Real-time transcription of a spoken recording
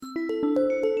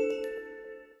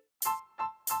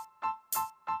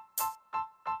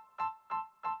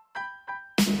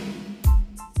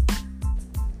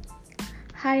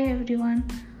Hi everyone.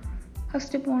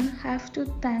 First of all, have to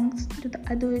thanks to the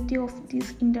authority of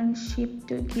this internship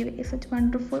to give such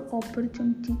wonderful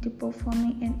opportunity to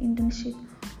performing an internship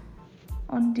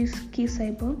on this key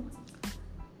cyber.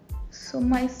 So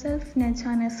myself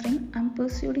Necha Nasrin, I'm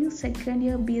pursuing second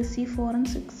year BSc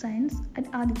Forensic Science at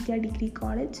Aditya Degree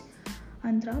College,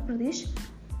 Andhra Pradesh.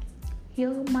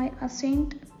 Here my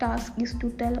assigned task is to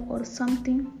tell or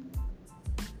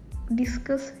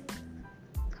discuss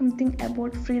something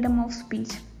about freedom of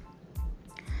speech.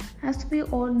 As we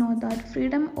all know that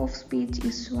freedom of speech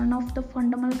is one of the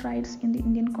fundamental rights in the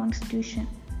Indian Constitution.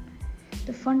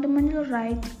 The fundamental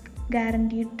right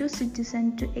guaranteed to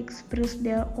citizens to express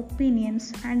their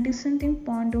opinions and dissenting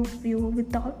point of view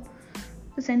without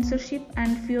censorship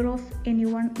and fear of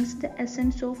anyone is the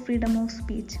essence of freedom of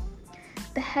speech.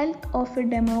 The health of a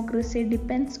democracy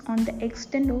depends on the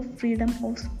extent of freedom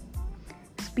of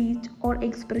speech or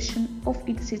expression of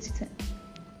its citizens.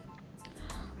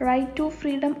 Right to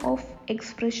freedom of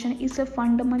expression is a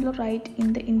fundamental right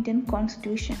in the Indian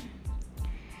Constitution.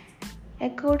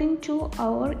 According to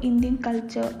our Indian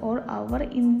culture or our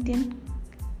Indian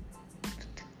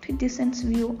citizens'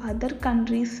 view, other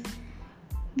countries'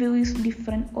 view is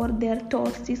different or their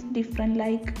thoughts is different,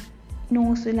 like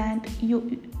New Zealand,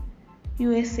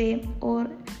 USA or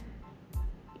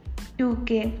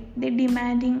UK. They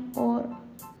demanding or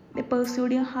they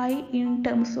pursuing high in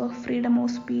terms of freedom of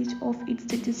speech of its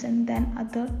citizens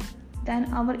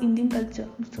than our Indian culture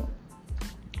also.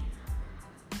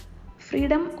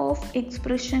 Freedom of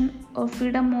expression or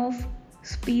freedom of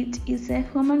speech is a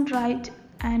human right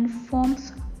and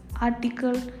forms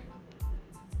Article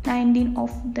 19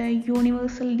 of the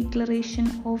Universal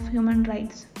Declaration of Human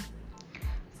Rights.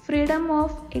 Freedom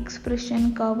of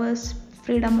expression covers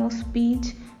freedom of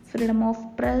speech, freedom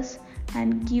of press,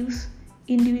 and gives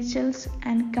individuals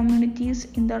and communities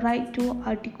in the right to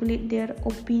articulate their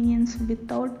opinions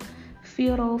without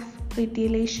fear of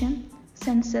retaliation,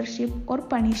 censorship, or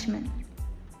punishment.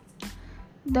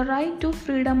 The right to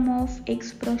freedom of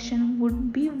expression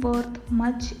would be worth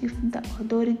much if the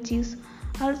authorities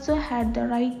also had the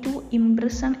right to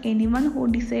imprison anyone who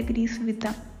disagrees with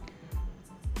them.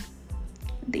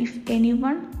 If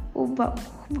anyone who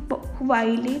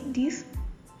violates this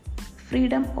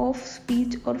freedom of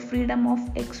speech or freedom of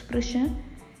expression,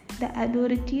 the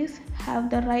authorities have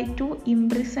the right to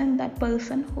imprison that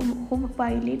person who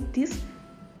violates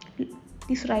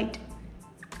this right.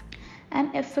 An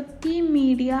effective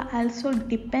media also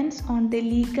depends on the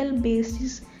legal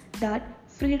basis that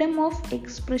freedom of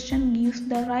expression gives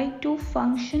the right to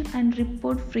function and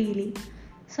report freely,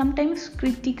 sometimes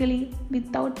critically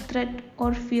without threat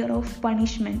or fear of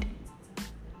punishment.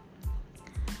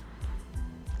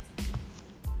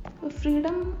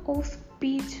 Freedom of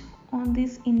speech on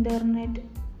this internet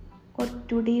or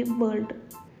today world.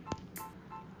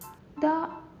 The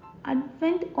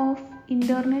advent of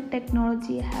internet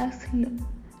technology has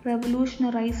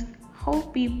revolutionized how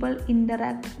people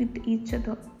interact with each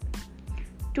other.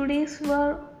 Today's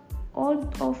world, all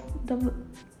of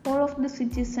the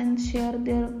citizens share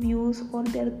their views or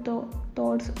their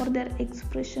thoughts or their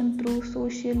expression through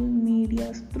social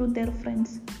media, through their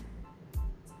friends,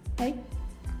 right?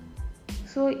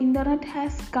 So internet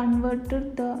has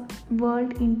converted the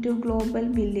world into a global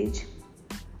village,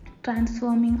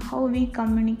 transforming how we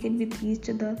communicate with each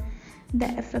other. The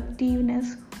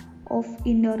effectiveness of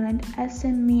internet as a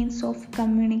means of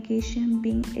communication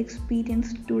being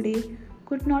experienced today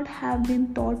could not have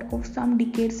been thought of some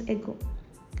decades ago.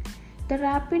 The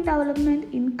rapid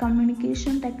development in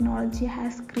communication technology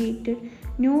has created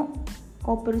new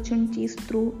opportunities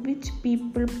through which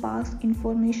people pass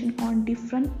information on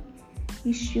different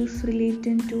issues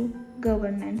relating to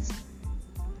governance.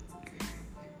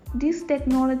 This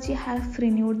technology has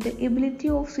renewed the ability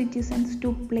of citizens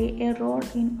to play a role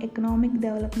in economic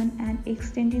development and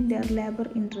extending their labor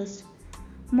interests.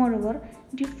 Moreover,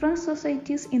 different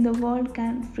societies in the world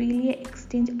can freely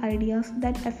exchange ideas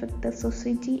that affect the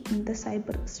society in the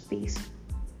cyberspace.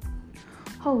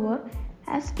 However,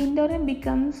 as internet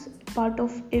becomes part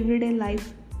of everyday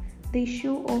life, the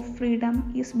issue of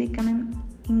freedom is becoming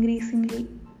increasingly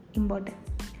important.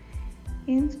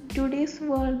 In today's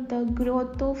world, the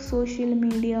growth of social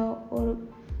media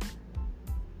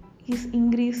is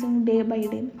increasing day by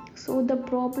day. So the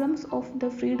problems of the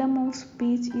freedom of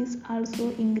speech is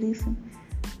also increasing.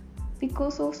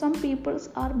 Because of some people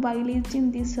are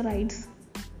violating these rights.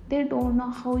 They don't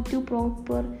know how to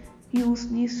proper use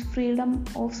this freedom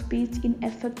of speech in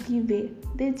effective way.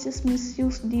 They just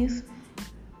misuse these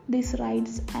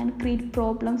rights and create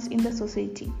problems in the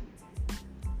society.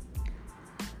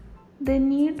 The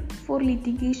need for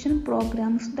litigation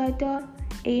programs that are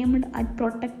aimed at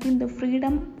protecting the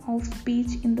freedom of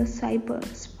speech in the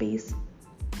cyberspace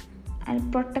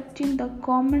and protecting the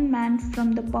common man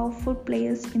from the powerful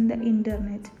players in the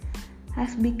internet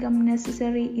has become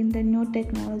necessary in the new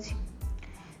technology.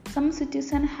 Some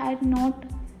citizens had not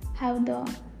have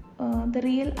the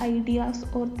real ideas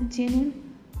or the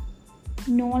genuine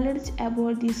knowledge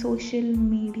about the social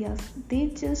medias. They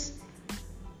just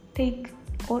take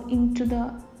or into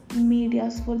the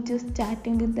medias for just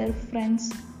chatting with their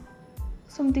friends,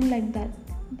 something like that.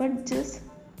 But just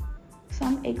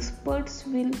some experts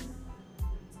will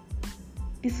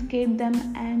discard them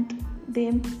and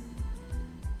they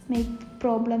make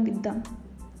problem with them.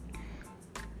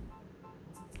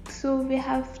 So we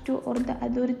have to, or the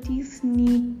authorities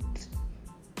needs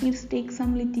to take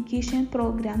some litigation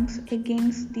programs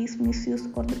against this misuse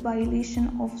or the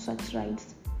violation of such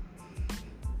rights.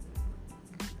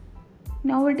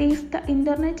 Nowadays, the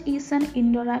internet is an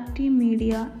interactive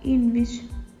media in which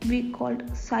we call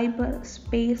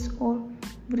cyberspace or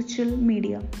virtual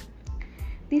media.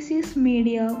 This is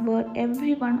media where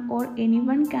everyone or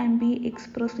anyone can be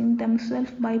expressing themselves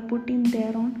by putting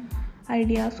their own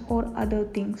ideas or other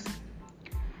things.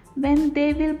 When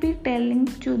they will be telling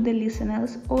to the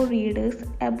listeners or readers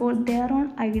about their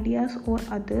own ideas or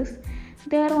others,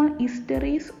 their own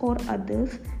histories or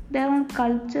others, their own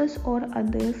cultures or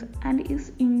others, and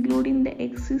is including the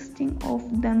existing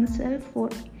of themselves for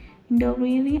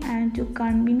intervening and to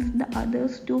convince the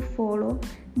others to follow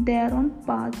their own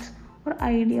paths or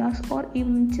ideas or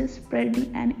even just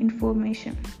spreading an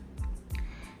information.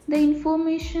 The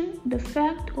information, the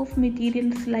fact of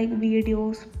materials like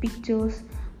videos, pictures,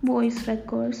 voice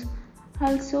records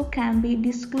also can be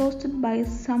disclosed by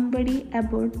somebody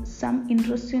about some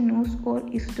interesting news or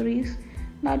histories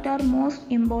that are most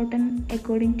important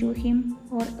according to him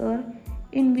or her,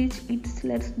 in which it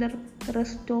lets the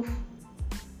rest of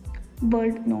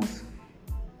world knows.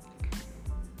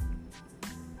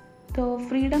 The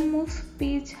freedom of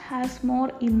speech has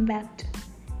more impact.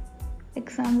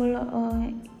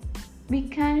 Example, we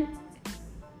can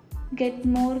get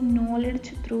more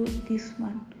knowledge through this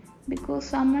one because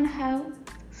someone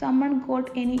got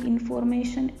any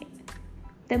information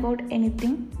about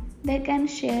anything, they can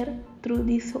share through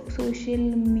the social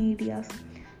medias,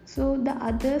 so the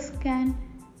others can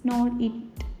know it.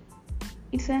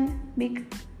 It's a big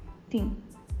thing.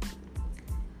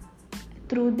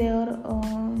 Through their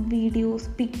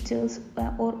videos, pictures,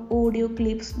 or audio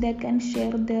clips, they can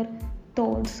share their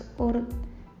thoughts or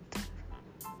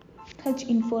such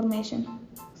information,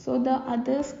 so the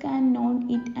others can know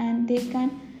it and they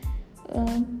can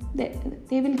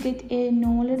they will get a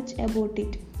knowledge about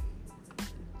it.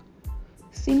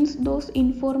 Since those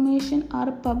information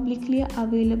are publicly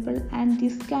available and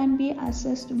this can be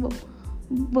accessed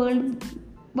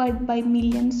worldwide by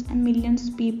millions and millions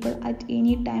of people at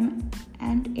any time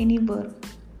and anywhere.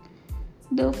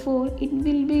 Therefore, it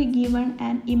will be given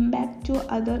an impact to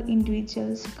other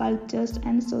individuals, cultures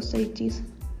and societies.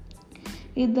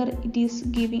 Either it is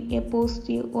giving a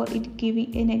positive or it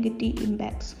giving a negative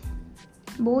impacts.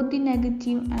 Both the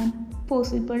negative and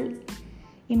possible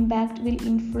impact will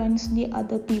influence the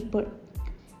other people.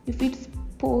 If it's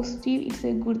positive, it's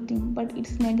a good thing, but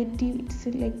it's negative,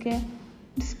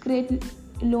 it's create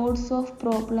loads of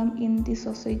problem in the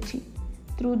society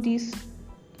through this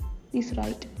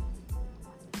right.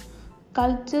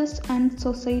 Cultures and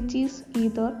societies,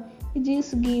 either it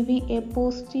is giving a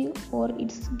positive or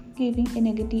it's giving a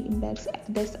negative impacts,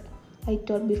 as I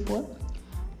told before.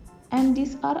 And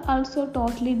these are also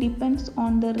totally depends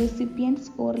on the recipients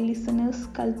or listeners'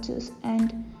 cultures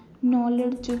and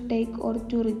knowledge to take or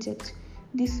to reject.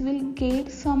 This will guide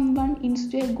someone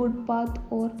into a good path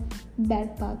or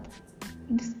bad path.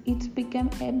 It's become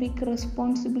a big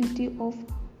responsibility of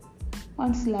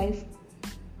one's life.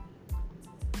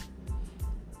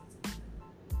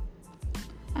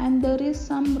 And there is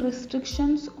some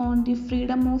restrictions on the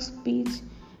freedom of speech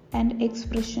and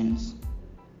expressions.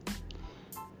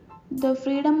 The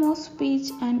freedom of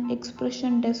speech and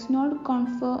expression does not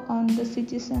confer on the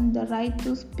citizen the right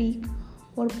to speak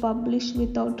or publish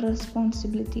without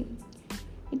responsibility.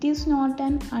 It is not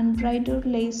an unbridled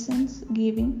license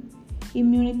giving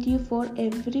immunity for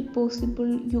every possible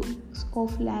use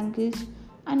of language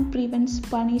and prevents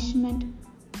punishment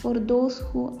for those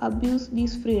who abuse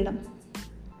this freedom.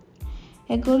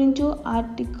 According to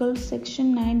Article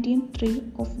Section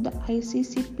 19.3 of the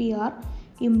ICCPR,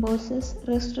 imposes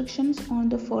restrictions on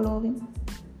the following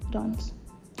grounds.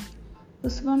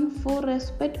 This one, for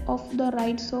respect of the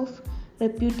rights of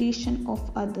reputation of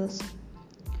others.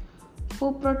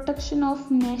 for protection of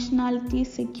nationality,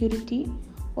 security,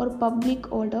 or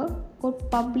public order, or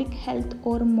public health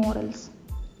or morals.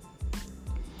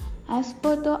 As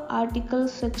per the Article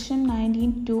Section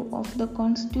 19(2) of the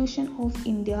Constitution of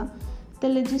India, the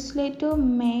legislature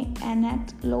may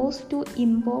enact laws to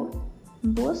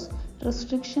impose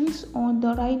restrictions on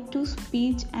the right to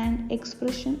speech and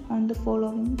expression on the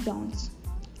following grounds: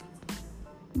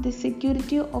 the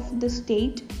security of the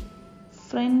state,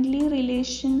 friendly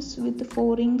relations with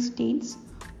foreign states,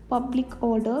 public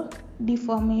order,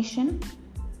 defamation,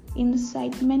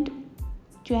 incitement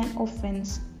to an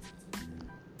offense.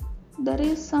 There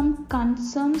is some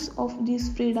concerns of this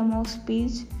freedom of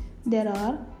speech.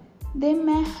 They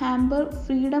may hamper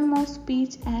freedom of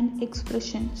speech and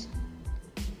expressions.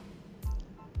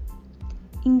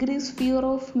 Increase fear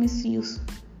of misuse.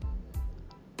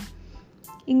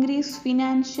 Increase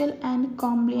financial and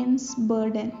compliance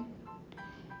burden.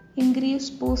 Increase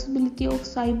possibility of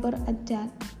cyber attack.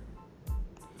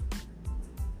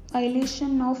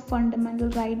 Violation of fundamental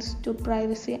rights to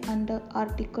privacy under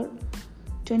Article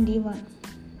 21.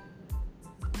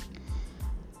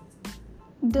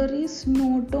 There is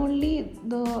not only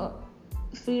the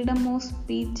freedom of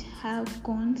speech have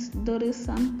cons, there is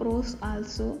some pros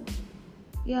also.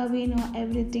 Yeah, we know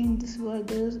everything in this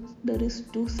world, there is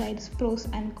two sides, pros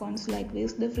and cons like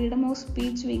this. The freedom of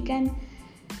speech we can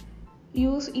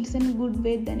use it in a good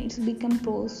way, then it's become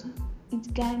pros.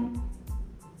 It can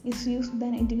is used,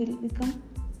 then it will become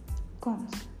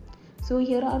cons. So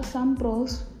here are some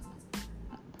pros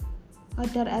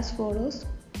that are as follows.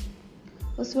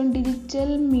 First one,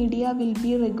 digital media will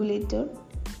be regulated.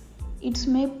 It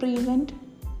may prevent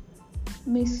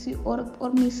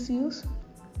misuse.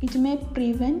 It may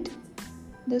prevent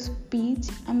the speech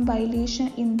and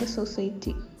violation in the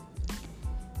society.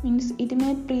 Means it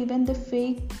may prevent the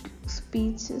fake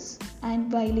speeches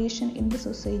and violation in the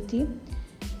society.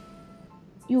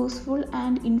 Useful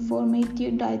and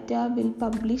informative data will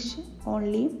publish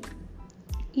only.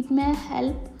 It may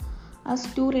help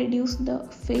us to reduce the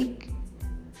fake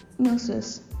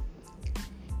news.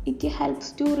 It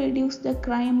helps to reduce the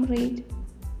crime rate.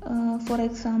 For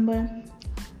example,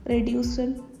 reduce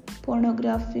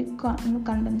pornographic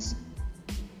contents.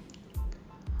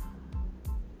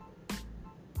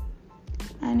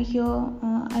 And here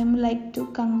I would like to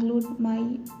conclude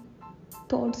my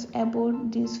thoughts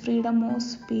about this freedom of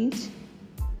speech.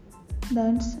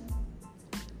 That's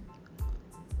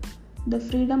the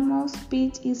freedom of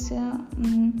speech is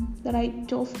the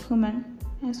right of human,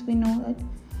 as we know that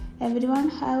everyone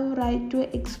have right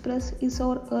to express his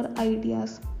or her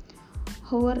ideas.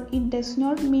 However, it does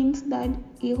not mean that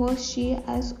he or she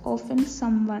has offended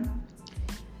someone.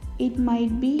 It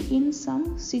might be in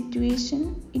some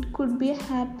situation, it could be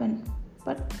happen,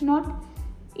 but not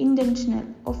intentional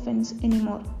offense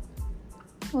anymore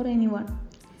or anyone.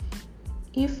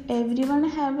 If everyone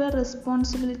have a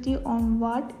responsibility on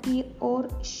what he or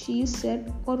she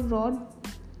said or wrote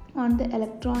on the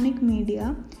electronic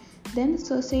media, then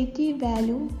society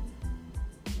value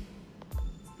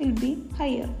will be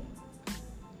higher.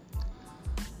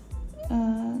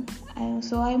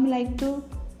 So I would like to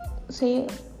say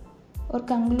or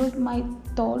conclude my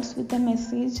thoughts with a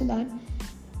message that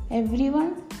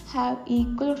everyone have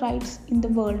equal rights in the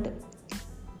world.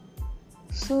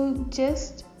 So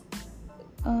just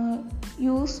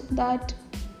use that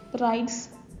rights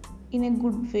in a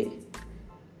good way,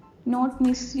 not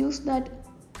misuse that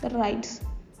the rights.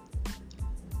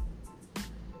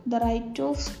 The right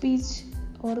of speech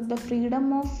or the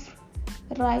freedom of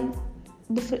right,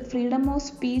 the freedom of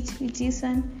speech, which is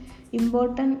an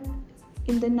important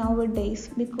in the nowadays,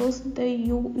 because the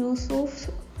use of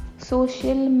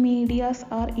social medias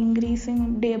are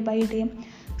increasing day by day,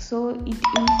 so it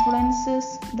influences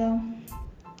the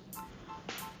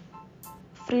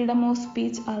freedom of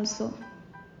speech also.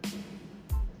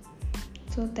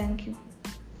 So thank you.